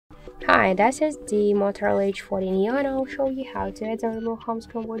Hi, this is the Motorola Edge 14 and I'll show you how to add and remove home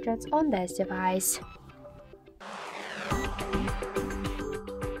screen widgets on this device.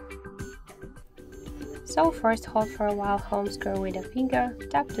 So first hold for a while home screen with a finger,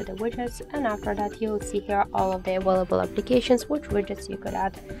 tap to the widgets, and after that you'll see here all of the available applications which widgets you could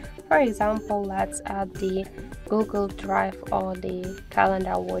add. For example, let's add the Google Drive or the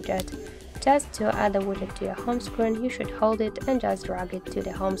calendar widget. Just to add the widget to your home screen, you should hold it and just drag it to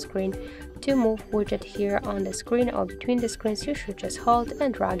the home screen. To move widget here on the screen or between the screens, you should just hold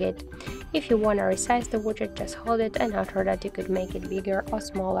and drag it. If you want to resize the widget, just hold it and after that you could make it bigger or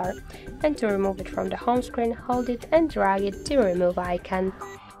smaller. And to remove it from the home screen, hold it and drag it to remove icon.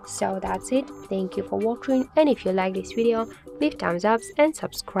 So that's it. Thank you for watching, and if you like this video, leave thumbs up and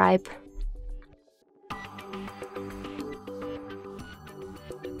subscribe.